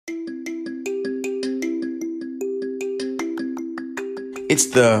It's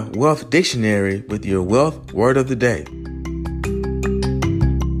the Wealth Dictionary with your wealth word of the day.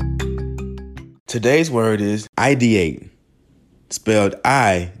 Today's word is ideate, spelled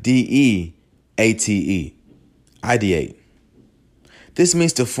I-D-E-A-T-E. Ideate. This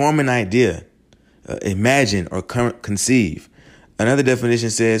means to form an idea, imagine, or conceive. Another definition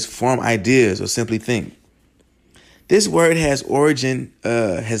says form ideas or simply think. This word has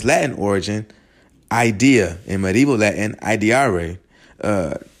Latin origin, idea, in medieval Latin, ideare.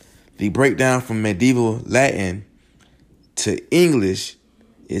 The breakdown from medieval Latin to English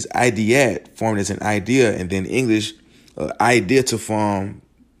is ideate, formed as an idea, and then English idea to form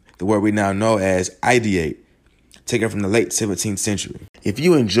the word we now know as ideate, taken from the late 17th century. If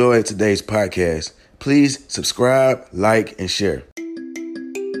you enjoyed today's podcast, please subscribe, like, and share.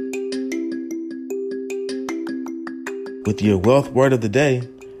 With your wealth word of the day,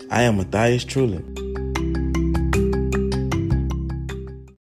 I am Matthias Trulin.